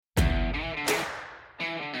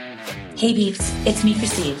Hey peeps, it's me,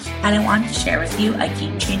 Christine, and I wanted to share with you a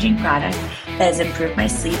game-changing product that has improved my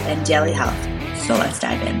sleep and daily health. So let's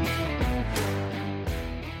dive in.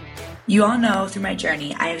 You all know through my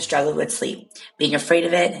journey, I have struggled with sleep, being afraid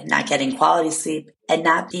of it, not getting quality sleep, and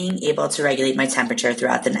not being able to regulate my temperature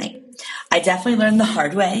throughout the night. I definitely learned the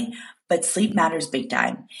hard way, but sleep matters big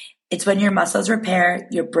time. It's when your muscles repair,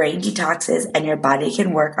 your brain detoxes, and your body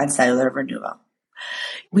can work on cellular renewal.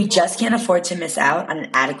 We just can't afford to miss out on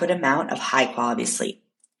an adequate amount of high-quality sleep,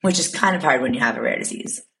 which is kind of hard when you have a rare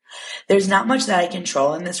disease. There's not much that I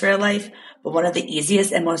control in this rare life, but one of the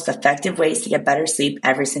easiest and most effective ways to get better sleep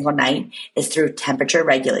every single night is through temperature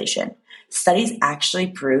regulation. Studies actually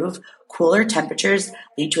prove cooler temperatures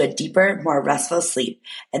lead to a deeper, more restful sleep,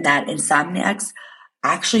 and that insomniacs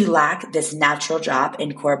actually lack this natural drop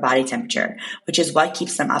in core body temperature, which is what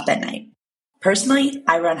keeps them up at night. Personally,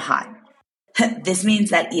 I run hot. This means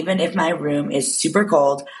that even if my room is super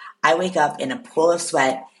cold, I wake up in a pool of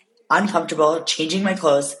sweat, uncomfortable, changing my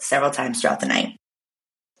clothes several times throughout the night.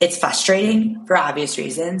 It's frustrating for obvious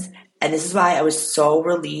reasons, and this is why I was so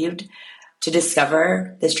relieved to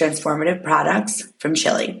discover this transformative products from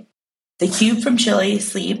Chili. The Cube from Chili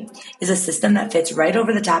Sleep is a system that fits right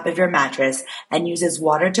over the top of your mattress and uses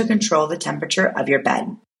water to control the temperature of your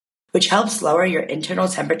bed, which helps lower your internal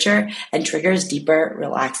temperature and triggers deeper,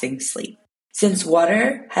 relaxing sleep. Since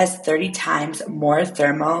water has 30 times more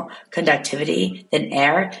thermal conductivity than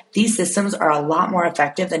air, these systems are a lot more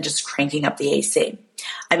effective than just cranking up the AC.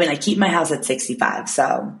 I mean, I keep my house at 65,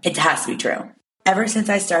 so it has to be true. Ever since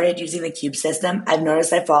I started using the Cube system, I've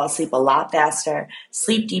noticed I fall asleep a lot faster,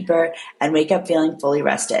 sleep deeper, and wake up feeling fully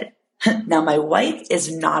rested. Now, my wife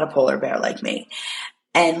is not a polar bear like me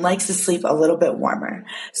and likes to sleep a little bit warmer.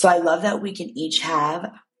 So I love that we can each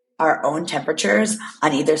have our own temperatures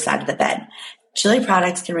on either side of the bed. Chili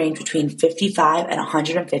products can range between 55 and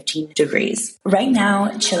 115 degrees. Right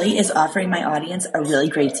now, Chili is offering my audience a really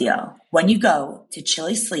great deal. When you go to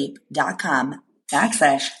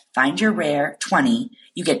chilisleep.com/findyourrare20,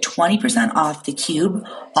 you get 20% off the Cube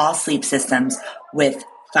All Sleep Systems with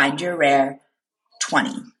Find Your Rare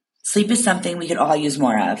 20. Sleep is something we could all use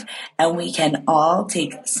more of, and we can all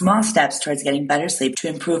take small steps towards getting better sleep to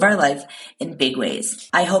improve our life in big ways.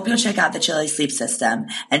 I hope you'll check out the Chili Sleep System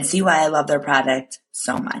and see why I love their product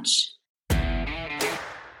so much.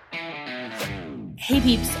 Hey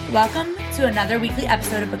peeps, welcome to another weekly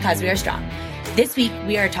episode of Because We Are Strong. This week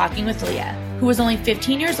we are talking with Leah, who was only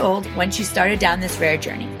 15 years old when she started down this rare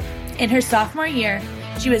journey. In her sophomore year,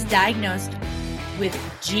 she was diagnosed with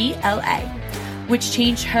GLA, which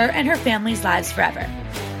changed her and her family's lives forever.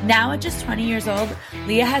 Now at just 20 years old,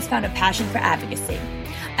 Leah has found a passion for advocacy.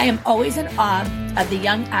 I am always in awe of the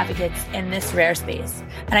young advocates in this rare space,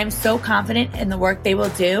 and I'm so confident in the work they will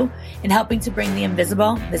do in helping to bring the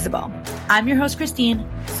invisible visible. I'm your host, Christine,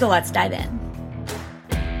 so let's dive in.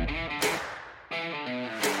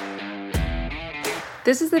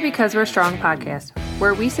 This is the Because We're Strong podcast,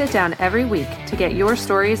 where we sit down every week to get your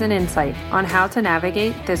stories and insight on how to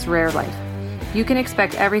navigate this rare life. You can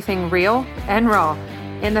expect everything real and raw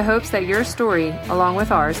in the hopes that your story, along with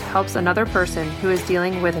ours, helps another person who is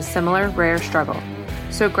dealing with a similar rare struggle.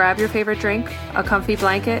 So grab your favorite drink, a comfy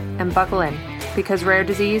blanket, and buckle in, because rare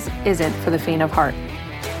disease isn't for the faint of heart.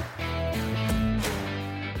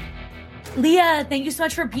 Leah, thank you so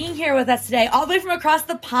much for being here with us today, all the way from across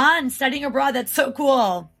the pond, studying abroad. That's so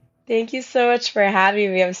cool. Thank you so much for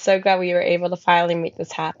having me. I'm so glad we were able to finally make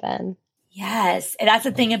this happen. Yes. And that's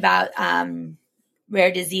the thing about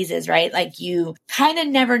rare diseases, right? Like you kind of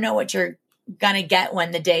never know what you're going to get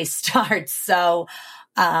when the day starts. So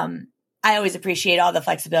I always appreciate all the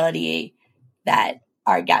flexibility that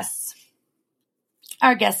our guests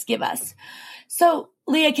give us. So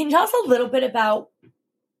Leah, can you tell us a little bit about,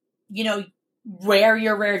 where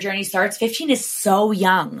your rare journey starts? 15 is so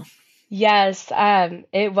young. Yes,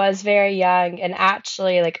 it was very young. And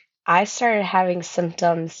actually, I started having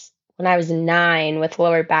symptoms when I was 9 with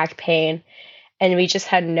lower back pain. And we just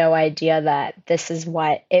had no idea that this is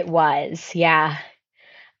what it was. Yeah.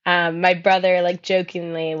 My brother,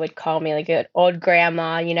 jokingly would call me an old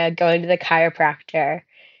grandma, going to the chiropractor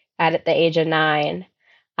at the age of 9.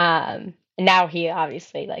 Now he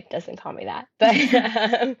obviously doesn't call me that, but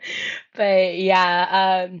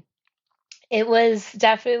yeah, it was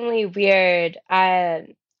definitely weird. At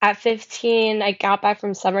 15, I got back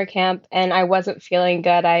from summer camp and I wasn't feeling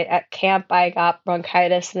good. At camp, I got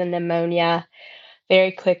bronchitis and then pneumonia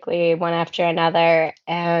very quickly, one after another.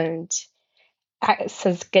 And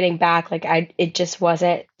since getting back, it just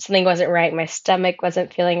something wasn't right. My stomach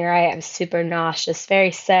wasn't feeling right. I was super nauseous, very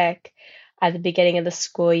sick at the beginning of the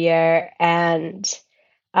school year. And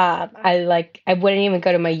I wouldn't even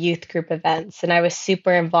go to my youth group events, and I was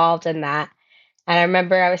super involved in that. And I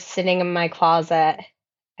remember I was sitting in my closet,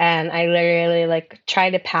 and I literally like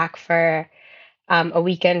tried to pack for a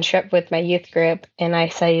weekend trip with my youth group, and I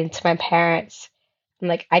said to my parents, I'm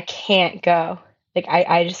like, I can't go. Like,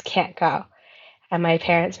 I just can't go. And my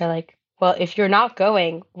parents are like, well, if you're not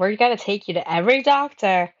going, we're going to take you to every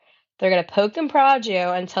doctor. They're going to poke and prod you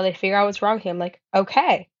until they figure out what's wrong with you. I'm like,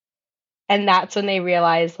 okay. And that's when they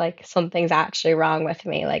realize like something's actually wrong with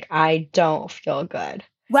me. Like, I don't feel good.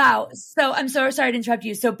 Wow. So I'm so sorry to interrupt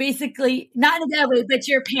you. So basically, not in a bad way, but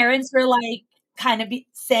your parents were like kind of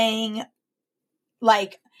saying,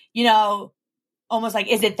 like, you know, almost like,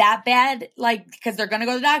 is it that bad? Like, because they're going to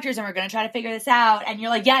go to the doctors and we're going to try to figure this out. And you're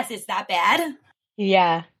like, yes, it's that bad.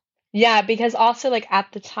 Yeah. Yeah, because also like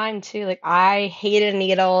at the time too, like I hated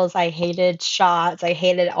needles, I hated shots, I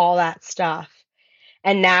hated all that stuff.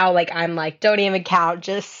 And now like I'm like, don't even count,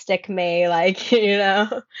 just stick me, like,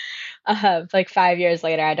 like 5 years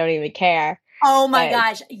later, I don't even care. Oh my But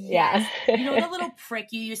gosh. Yes. yeah. You know the little prick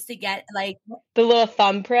you used to get? Like, The little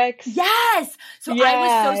thumb pricks. yes. So I was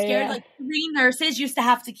Yeah, so scared. yeah. Like 3 nurses used to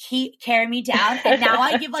have to carry me down. And now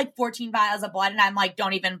I give like 14 vials of blood and I'm like,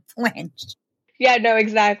 don't even flinch. Yeah, no,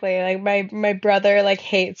 exactly. Like my brother like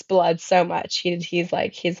hates blood so much. He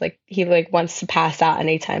like wants to pass out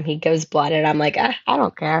anytime he gives blood, and I'm like, I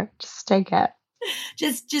don't care. Just take it.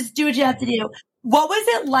 Just do what you have to do. What was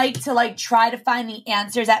it like to like try to find the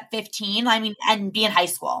answers at 15? I mean, and be in high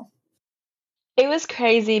school? It was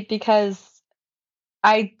crazy because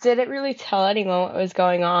I didn't really tell anyone what was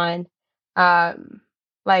going on.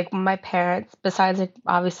 Like my parents, besides like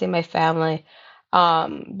obviously my family,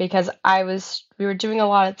 because we were doing a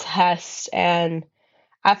lot of tests, and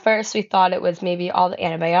at first we thought it was maybe all the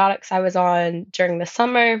antibiotics I was on during the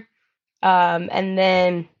summer. And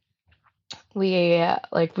then we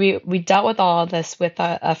dealt with all of this with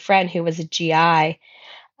a friend who was a GI,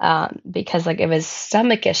 because like it was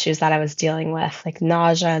stomach issues that I was dealing with, like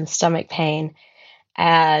nausea and stomach pain.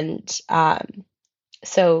 And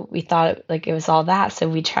so we thought like it was all that. So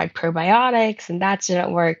we tried probiotics and that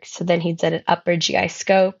didn't work. So then he did an upper GI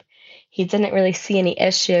scope. He didn't really see any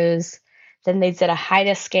issues. Then they did a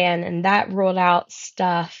HIDA scan and that ruled out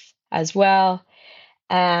stuff as well.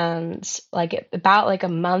 And like about like a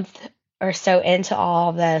month or so into all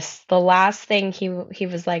of this, the last thing he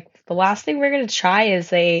was like, the last thing we're going to try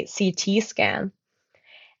is a CT scan.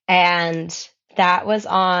 And that was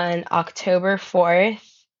on October 4th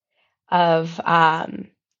of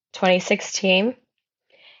 2016.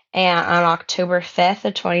 And on October 5th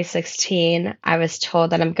of 2016, I was told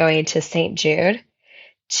that I'm going to St. Jude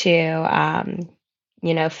to,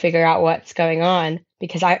 figure out what's going on,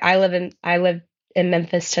 because I live in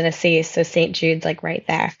Memphis, Tennessee, so St. Jude's like right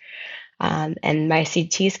there. And my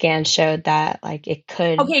CT scan showed that like it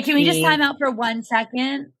could. Okay, can we just time out for 1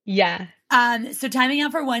 second? Yeah. So timing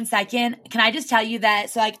out for 1 second, can I just tell you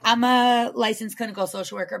that, so like I'm a licensed clinical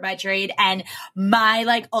social worker by trade, and my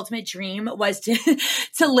like ultimate dream was to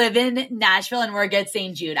live in Nashville and work at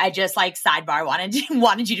St. Jude. I just like sidebar wanted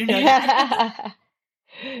you to know that.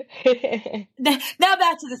 Now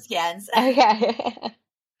back to the scans. Okay.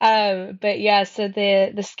 But yeah, so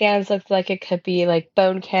the scans looked like it could be like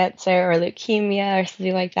bone cancer or leukemia or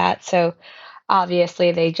something like that. So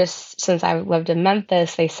obviously they just, since I lived in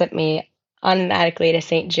Memphis, they sent me automatically to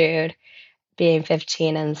St. Jude, being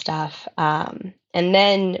 15 and stuff. And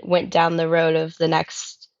then went down the road of the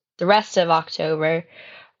rest of October,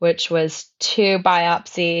 which was 2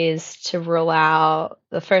 biopsies to rule out.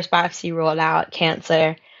 The first biopsy ruled out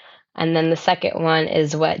cancer. And then the second one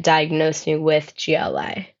is what diagnosed me with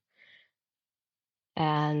GLA.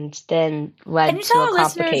 And then led to a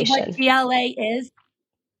complication. What GLA is?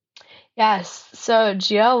 Yes. So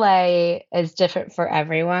GLA is different for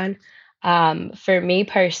everyone. For me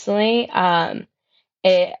personally,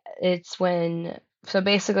 it's when, so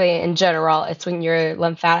basically in general, it's when your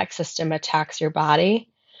lymphatic system attacks your body.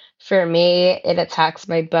 For me, it attacks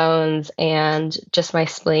my bones and just my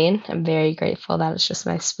spleen. I'm very grateful that it's just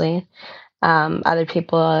my spleen. Other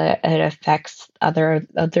people, it affects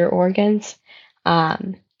other organs.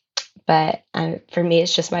 But for me,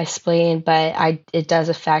 it's just my spleen. But it does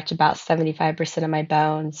affect about 75% of my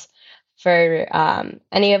bones. For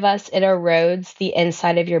any of us, it erodes the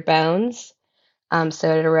inside of your bones.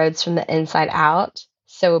 So it erodes from the inside out.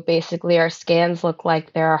 So basically our scans look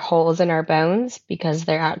like there are holes in our bones because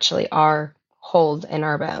there actually are holes in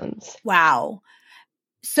our bones. Wow.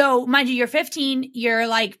 So mind you, you're 15, you're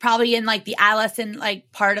like probably in like the adolescent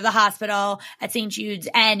like part of the hospital at St. Jude's,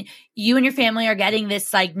 and you and your family are getting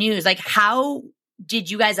this like news. Like how did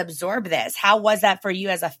you guys absorb this? How was that for you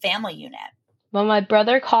as a family unit? Well, my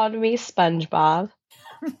brother called me SpongeBob.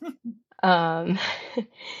 Gotta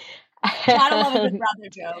love a good brother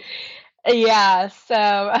joke. Yeah,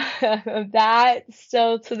 so that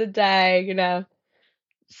still to the day,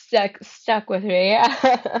 stuck with me.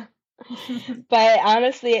 But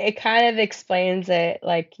honestly, it kind of explains it,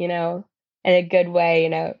 like, in a good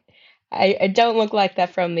way. I don't look like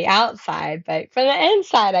that from the outside, but from the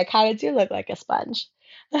inside, I kind of do look like a sponge,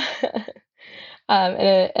 in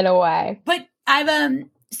a way. But I've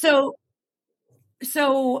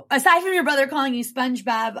so aside from your brother calling you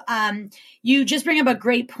SpongeBob, you just bring up a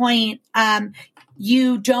great point.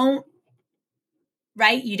 You don't,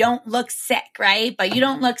 right? You don't look sick, right? But you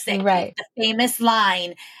don't look sick. Right. The famous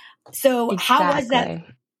line. So Exactly.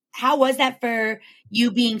 How was that for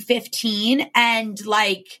you being 15 and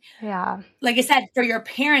like I said, for your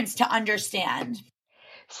parents to understand?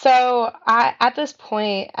 So at this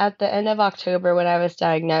point, at the end of October when I was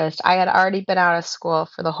diagnosed, I had already been out of school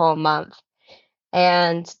for the whole month.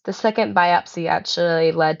 And the second biopsy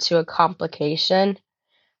actually led to a complication,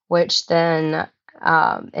 which then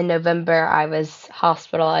in November I was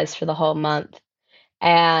hospitalized for the whole month.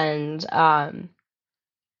 And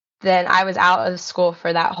then I was out of school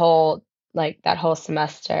for that whole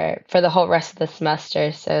semester, for the whole rest of the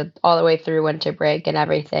semester, so all the way through winter break and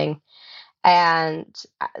everything. And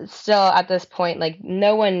still at this point, like,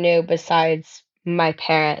 no one knew besides my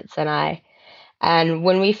parents and I. And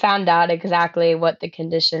when we found out exactly what the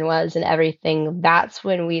condition was and everything, that's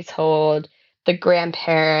when we told the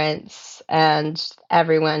grandparents and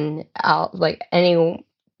everyone else, like any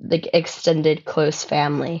extended close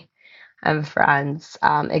family and friends,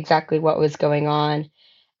 exactly what was going on.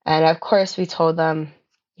 And of course, we told them,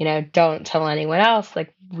 don't tell anyone else.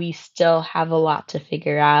 Like, we still have a lot to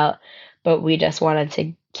figure out, but we just wanted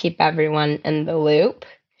to keep everyone in the loop.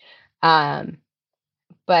 But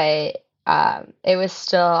it was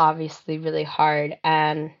still obviously really hard,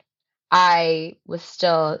 and I was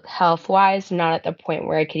still health-wise not at the point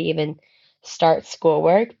where I could even start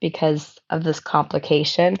schoolwork because of this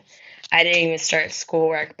complication. I didn't even start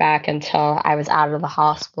schoolwork back until I was out of the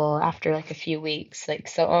hospital after like a few weeks. Like,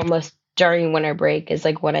 so almost during winter break is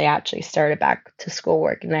like when I actually started back to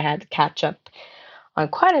schoolwork, and I had to catch up on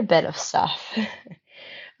quite a bit of stuff.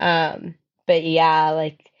 But yeah,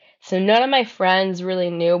 so none of my friends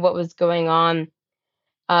really knew what was going on,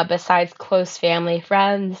 besides close family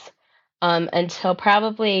friends, until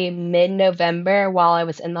probably mid-November while I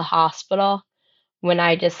was in the hospital, when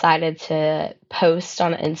I decided to post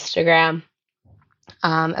on Instagram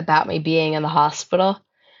about me being in the hospital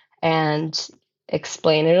and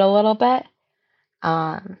explain it a little bit.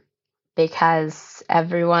 Because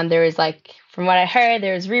everyone, there was from what I heard,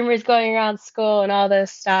 there was rumors going around school and all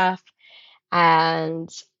this stuff. And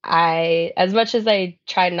as much as I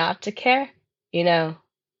tried not to care, I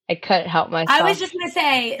couldn't help myself. I was just going to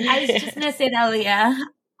say that, Leah.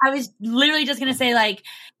 I was literally just going to say,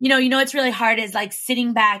 what's really hard is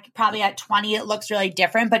sitting back probably at 20, it looks really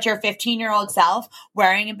different, but your 15-year-old self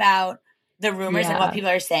worrying about the rumors and what people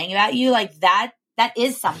are saying about you, that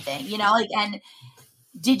is something, and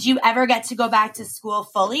did you ever get to go back to school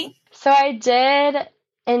fully? So I did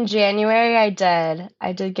in January. I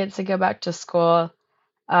did get to go back to school.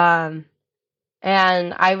 And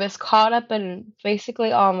I was caught up in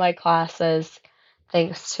basically all my classes,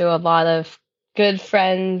 thanks to a lot of good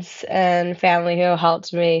friends and family who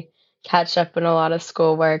helped me catch up in a lot of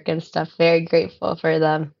schoolwork and stuff. Very grateful for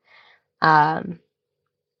them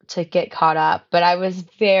to get caught up. But I was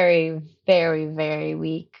very, very, very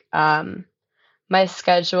weak. My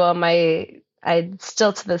schedule, I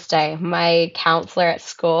still to this day, my counselor at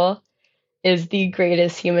school is the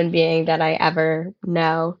greatest human being that I ever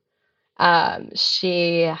know.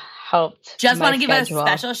 She helped. Just want to give a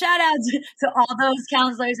special shout out to all those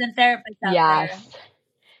counselors and therapists out there.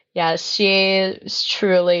 Yes, she's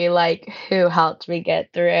truly who helped me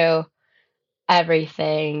get through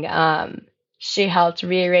everything. She helped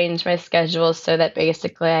rearrange my schedule so that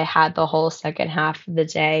basically I had the whole second half of the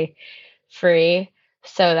day free,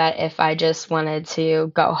 so that if I just wanted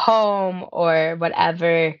to go home or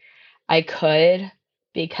whatever, I could,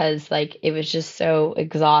 because it was just so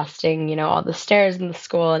exhausting, all the stairs in the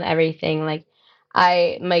school and everything.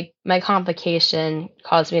 My complication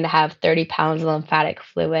caused me to have 30 pounds of lymphatic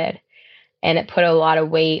fluid, and it put a lot of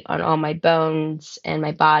weight on all my bones and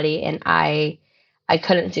my body, and I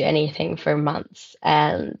couldn't do anything for months.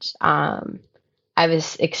 And I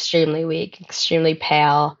was extremely weak, extremely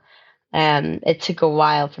pale. It took a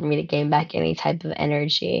while for me to gain back any type of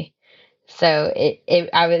energy. So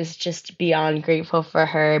I was just beyond grateful for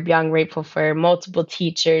her, beyond grateful for multiple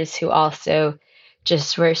teachers who also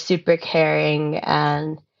just were super caring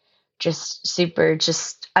and just super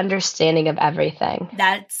just understanding of everything.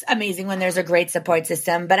 That's amazing when there's a great support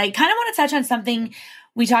system. But I kind of want to touch on something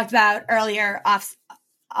we talked about earlier off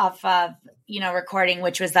of, recording,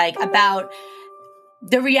 which was like about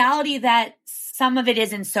the reality that some of it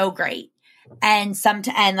isn't so great. And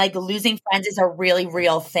like losing friends is a really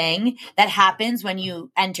real thing that happens when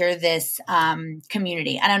you enter this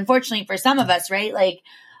community. And unfortunately for some of us, right? Like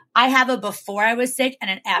I have a before I was sick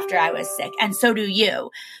and an after I was sick, and so do you.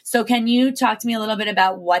 So can you talk to me a little bit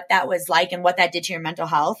about what that was like and what that did to your mental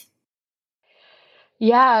health?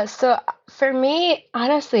 Yeah, so for me,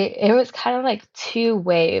 honestly, it was kind of like two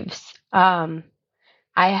waves. I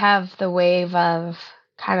have the wave of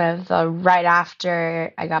kind of the right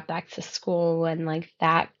after I got back to school and like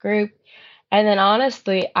that group. And then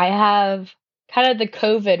honestly, I have kind of the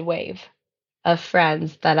COVID wave of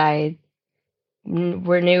friends that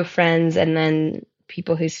were new friends, and then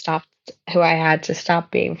people who I had to stop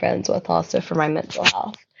being friends with also for my mental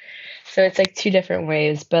health. So it's like two different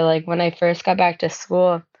waves. But like when I first got back to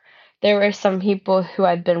school, there were some people who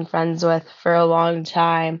I'd been friends with for a long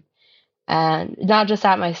time, and not just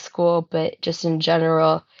at my school, but just in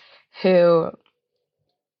general, who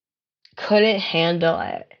couldn't handle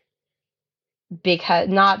it because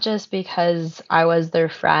not just because I was their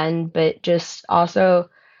friend, but just also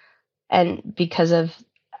and because of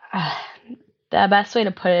the best way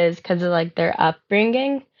to put it is because of like their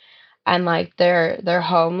upbringing and like their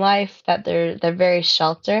home life, that they're very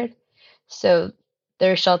sheltered. So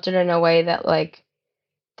they're sheltered in a way that like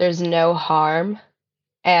there's no harm.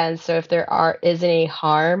 And so if is any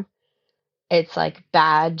harm, it's like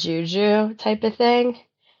bad juju type of thing.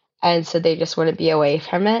 And so they just want to be away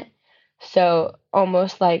from it. So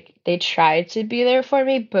almost like they tried to be there for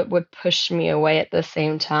me, but would push me away at the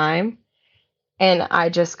same time. And I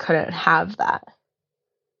just couldn't have that,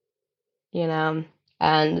 you know?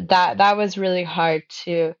 And that was really hard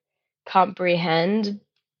to comprehend,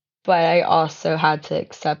 but I also had to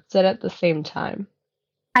accept it at the same time.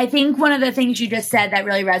 I think one of the things you just said that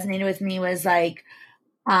really resonated with me was like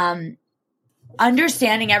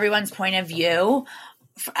understanding everyone's point of view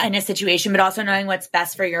in a situation, but also knowing what's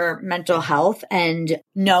best for your mental health and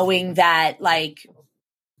knowing that like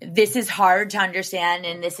this is hard to understand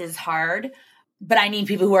and this is hard, but I need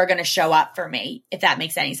people who are going to show up for me, if that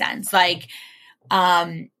makes any sense. Like,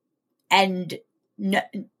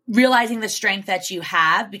 realizing the strength that you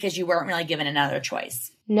have because you weren't really given another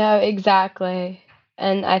choice. No, exactly.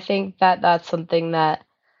 And I think that that's something that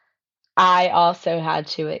I also had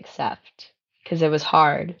to accept because it was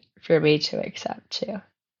hard for me to accept too.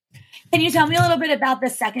 Can you tell me a little bit about the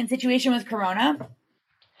second situation with Corona?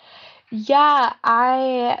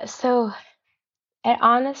 Yeah, so it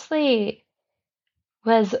honestly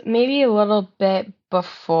was maybe a little bit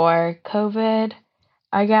before COVID,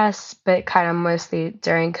 I guess, but kind of mostly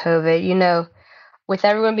during COVID. You know, with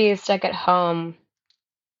everyone being stuck at home,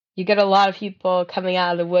 you get a lot of people coming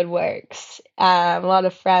out of the woodworks, a lot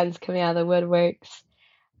of friends coming out of the woodworks,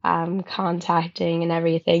 contacting and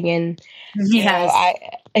everything. And you know,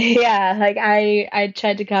 I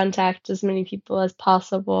tried to contact as many people as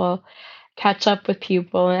possible, catch up with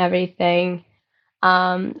people and everything.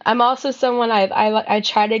 I'm also someone I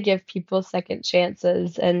try to give people second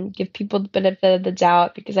chances and give people the benefit of the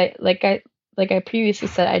doubt because I previously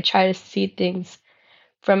said, I try to see things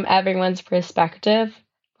from everyone's perspective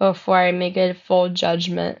before I make a full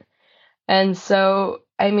judgment. And so,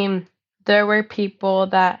 I mean, there were people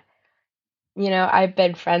that, you know, I've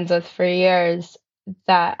been friends with for years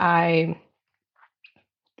that I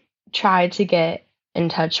tried to get in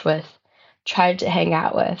touch with, tried to hang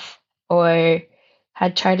out with, or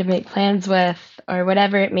had tried to make plans with, or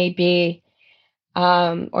whatever it may be,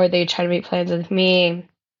 or they try to make plans with me.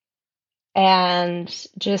 And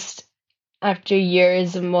just after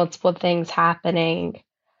years of multiple things happening,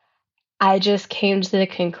 I just came to the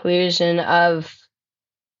conclusion of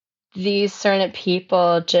these certain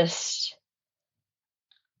people just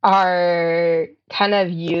are kind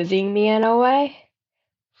of using me in a way.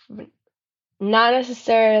 Not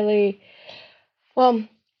necessarily, well,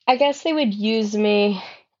 I guess they would use me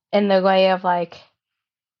in the way of like,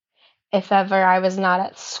 if ever I was not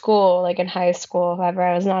at school, like in high school, if ever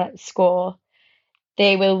I was not at school,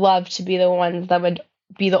 they would love to be the ones that would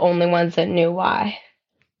be the only ones that knew why,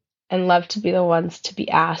 and love to be the ones to be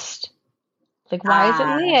asked, like, why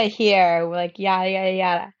isn't Leah here? Like, yada, yada,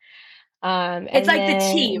 yada. It's like the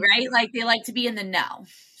tea, right? Like they like to be in the know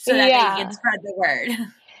so that they can spread the word.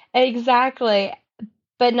 Exactly.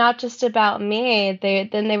 but not just about me.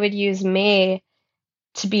 They would use me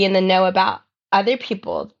to be in the know about other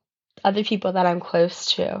people that I'm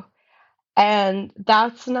close to. And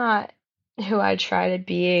that's not who I try to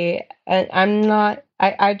be. And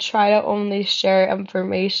I try to only share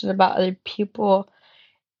information about other people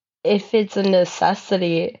if it's a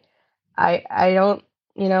necessity. I don't,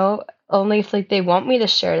 only if like they want me to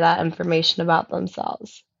share that information about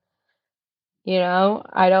themselves.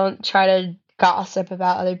 I don't try to gossip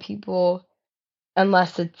about other people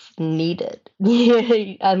unless it's needed.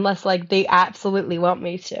 Unless like they absolutely want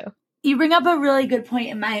me to. You bring up a really good point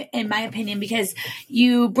in my opinion, because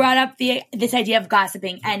you brought up this idea of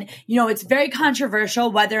gossiping, and it's very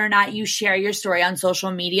controversial whether or not you share your story on social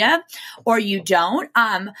media or you don't.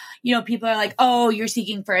 People are like, "Oh, you're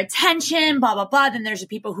seeking for attention, blah blah blah." Then there's the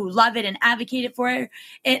people who love it and advocate it for it.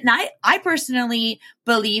 And I personally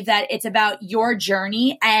believe that it's about your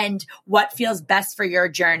journey and what feels best for your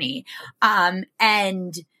journey.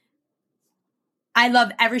 And I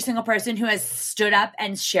love every single person who has stood up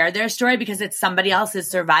and shared their story because it's somebody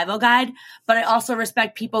else's survival guide. But I also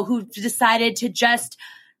respect people who decided to just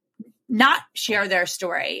not share their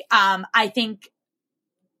story. I think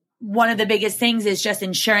one of the biggest things is just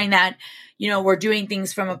ensuring that, we're doing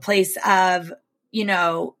things from a place of,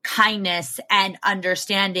 kindness and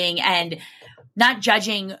understanding, and not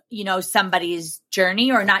judging, somebody's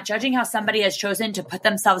journey, or not judging how somebody has chosen to put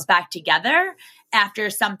themselves back together after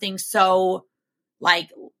something so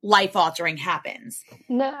like life-altering happens.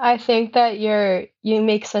 No, I think that you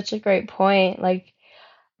make such a great point. Like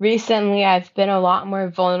recently I've been a lot more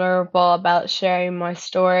vulnerable about sharing my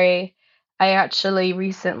story. I actually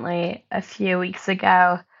recently, a few weeks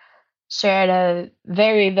ago, shared a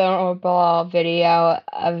very vulnerable video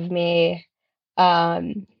of me.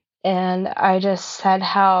 And I just said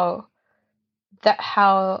how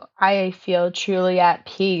I feel truly at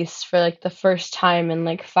peace for like the first time in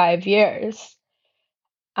like 5 years.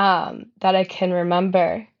 That I can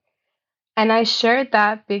remember. And I shared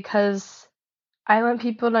that because I want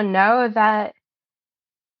people to know that,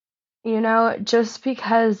 just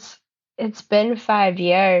because it's been 5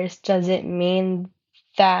 years doesn't mean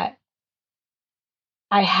that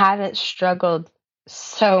I haven't struggled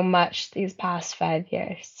so much these past 5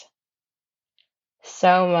 years.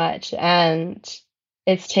 So much. And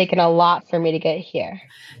it's taken a lot for me to get here.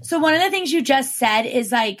 So one of the things you just said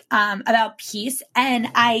is like about peace, and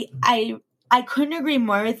I couldn't agree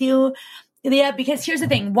more with you, Leah, because here's the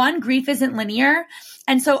thing. One, grief isn't linear,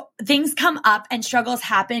 and so things come up and struggles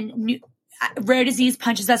happen. Rare disease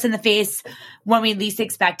punches us in the face when we least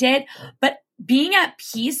expect it. But being at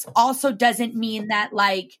peace also doesn't mean that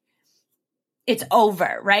like it's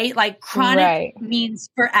over, right? Like chronic means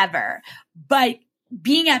forever, but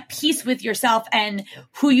being at peace with yourself and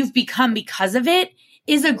who you've become because of it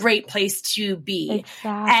is a great place to be.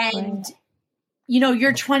 Exactly. And,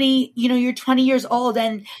 you're 20 years old,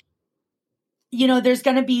 and, there's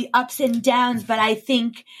going to be ups and downs, but I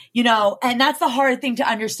think, and that's the hard thing to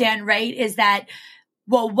understand, right? Is that,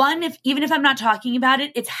 well, one, even if I'm not talking about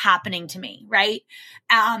it, it's happening to me, right?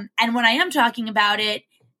 And when I am talking about it,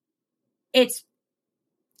 it's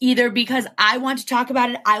either because I want to talk about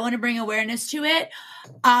it, I want to bring awareness to it,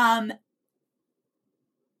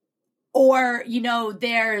 or,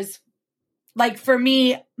 there's like, for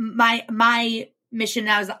me, my mission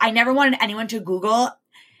now is I never wanted anyone to Google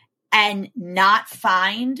and not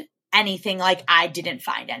find anything like I didn't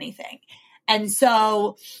find anything. And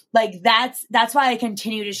so like, that's why I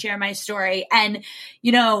continue to share my story. And,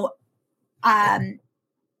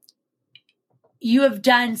 you have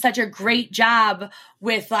done such a great job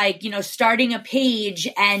with like, starting a page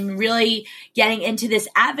and really getting into this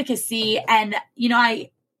advocacy. And,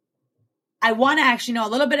 I want to actually know a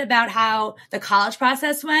little bit about how the college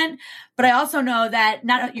process went, but I also know that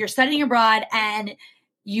you're studying abroad and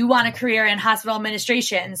you want a career in hospital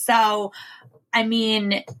administration. So, I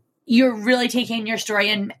mean, you're really taking your story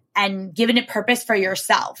and giving it purpose for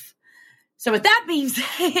yourself. So with that being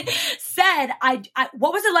said, I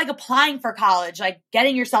what was it like applying for college, like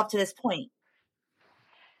getting yourself to this point?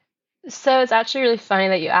 So it's actually really funny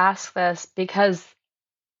that you asked this because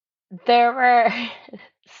there were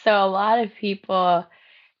a lot of people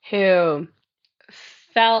who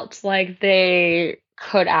felt like they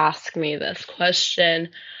could ask me this question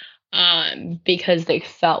because they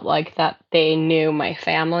felt like that they knew my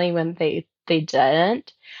family when they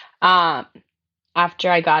didn't. After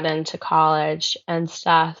I got into college and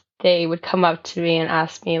stuff, they would come up to me and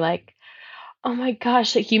ask me like, "Oh my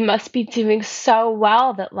gosh, like you must be doing so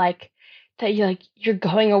well that you're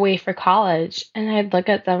going away for college." And I'd look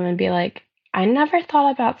at them and be like, I never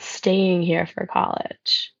thought about staying here for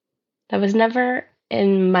college. That was never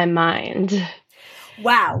in my mind.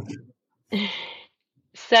 Wow.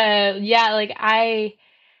 So yeah, like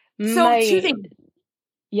So two things.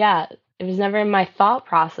 yeah, it was never in my thought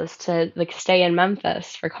process to like stay in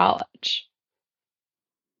Memphis for college.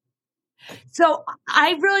 So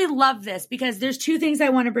I really love this because there's two things I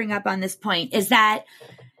want to bring up on this point is that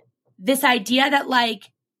this idea that like,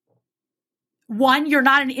 one, you're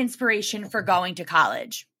not an inspiration for going to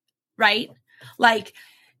college, right? Like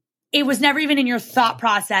it was never even in your thought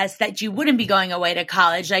process that you wouldn't be going away to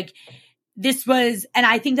college. Like this was, and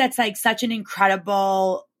I think that's like such an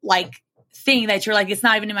incredible like thing that you're like, it's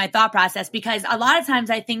not even in my thought process, because a lot of times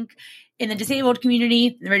I think in the disabled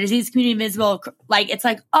community, the rare disease community, invisible, like it's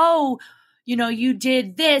like, oh, you know, you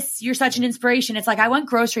did this, you're such an inspiration. It's like, I went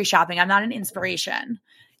grocery shopping. I'm not an inspiration,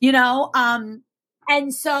 you know?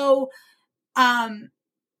 And so,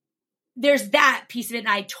 there's that piece of it. And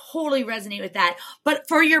I totally resonate with that. But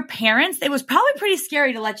for your parents, it was probably pretty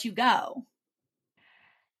scary to let you go.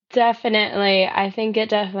 Definitely. I think it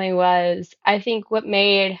definitely was. I think what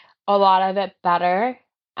made a lot of it better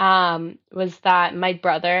was that my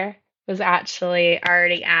brother was actually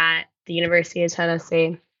already at the University of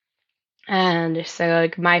Tennessee. And so,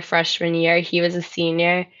 like, my freshman year, he was a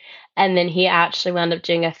senior. And then he actually wound up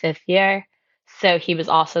doing a fifth year. So he was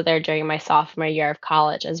also there during my sophomore year of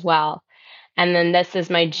college as well. And then this is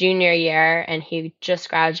my junior year, and he just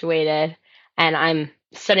graduated, and I'm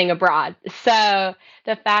studying abroad. So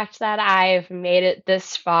the fact that I've made it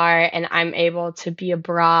this far and I'm able to be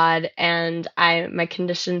abroad, and my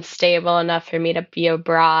condition's stable enough for me to be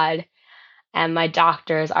abroad, and my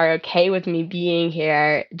doctors are okay with me being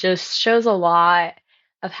here, just shows a lot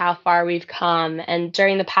of how far we've come. And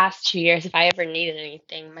during the past 2 years, if I ever needed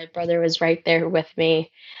anything, my brother was right there with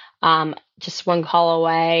me, just one call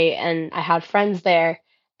away, and I had friends there.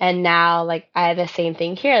 And now, like, I have the same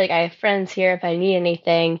thing here. Like, I have friends here if I need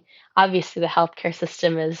anything. Obviously, the healthcare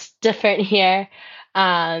system is different here,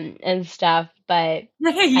 and stuff, but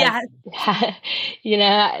Yes. you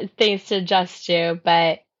know, things to adjust to.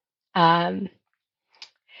 But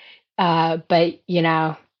you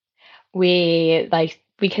know, we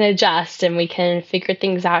can adjust and we can figure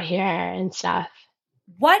things out here and stuff.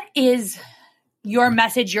 What is your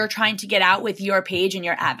message you're trying to get out with your page and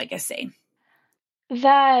your advocacy?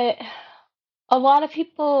 That a lot of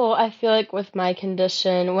people, I feel like with my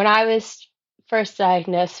condition, when I was first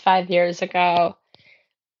diagnosed 5 years ago,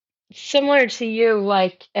 similar to you,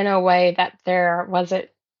 like in a way that there wasn't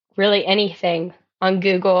really anything on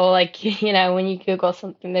Google. Like, you know, when you Google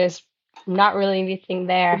something, there's not really anything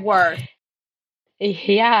there. Worth.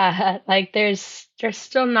 Yeah, like there's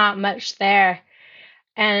still not much there.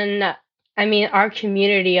 And I mean, our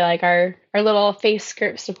community, like our little face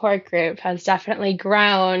group support group has definitely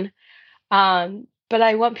grown. But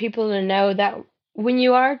I want people to know that when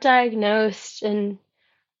you are diagnosed, and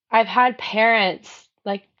I've had parents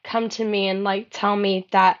like come to me and like tell me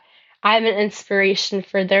that I'm an inspiration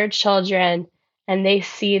for their children, and they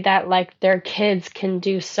see that like their kids can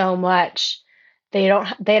do so much. They don't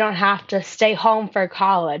have to stay home for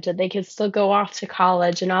college, that they can still go off to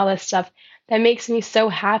college and all this stuff. That makes me so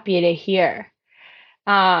happy to hear.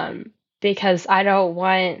 Because I don't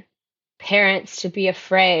want parents to be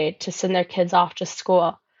afraid to send their kids off to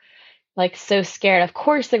school. Like, so scared. Of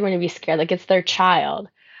course they're going to be scared. Like, it's their child.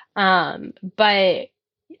 But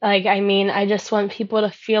like, I mean, I just want people to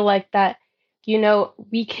feel like that, you know,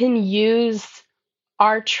 we can use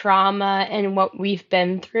our trauma and what we've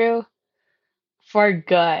been through for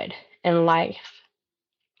good in life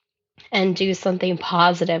and do something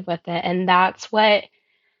positive with it. And that's what,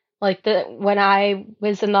 like, when I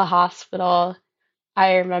was in the hospital,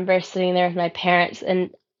 I remember sitting there with my parents, and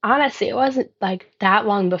honestly, it wasn't like that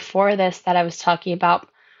long before this that I was talking about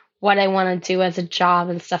what I want to do as a job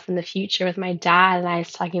and stuff in the future with my dad. And I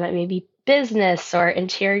was talking about maybe business or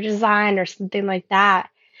interior design or something like that.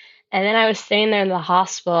 And then I was sitting there in the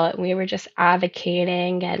hospital, and we were just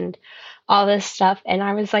advocating and all this stuff. And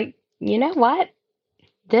I was like, you know what?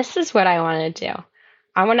 This is what I want to do.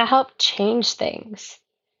 I want to help change things.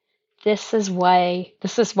 This is why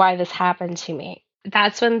this happened to me.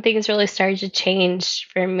 That's when things really started to change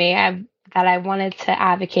for me. That I wanted to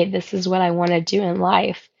advocate. This is what I want to do in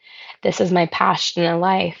life. This is my passion in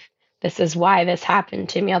life. This is why this happened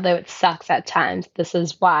to me. Although it sucks at times, this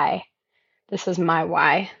is why. This is my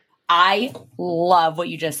why. I love what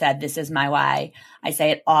you just said. This is my why. I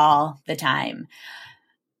say it all the time.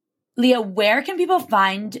 Leah, where can people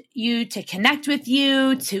find you to connect with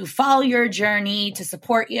you, to follow your journey, to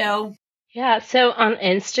support you? Yeah, so on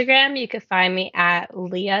Instagram, you can find me at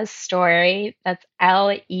Leah's Story. That's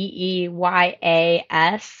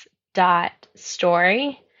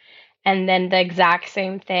LEEYAS.story. And then the exact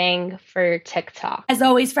same thing for TikTok. As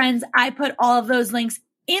always, friends, I put all of those links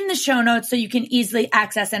in the show notes so you can easily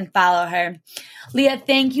access and follow her. Leah,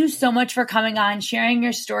 thank you so much for coming on, sharing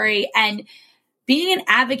your story, and being an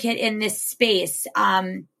advocate in this space.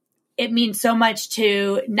 It means so much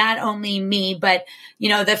to not only me, but,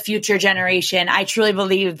 the future generation. I truly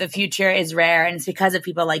believe the future is rare, and it's because of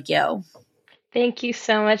people like you. Thank you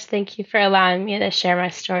so much. Thank you for allowing me to share my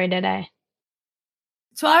story today.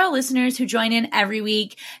 To our listeners who join in every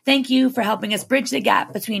week, thank you for helping us bridge the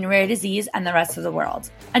gap between rare disease and the rest of the world.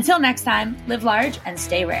 Until next time, live large and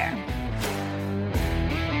stay rare.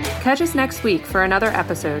 Catch us next week for another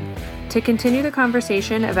episode. To continue the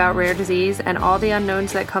conversation about rare disease and all the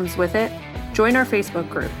unknowns that comes with it, join our Facebook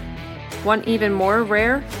group. Want even more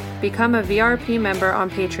rare? Become a VRP member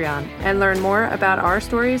on Patreon and learn more about our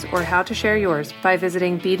stories or how to share yours by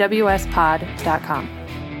visiting bwspod.com.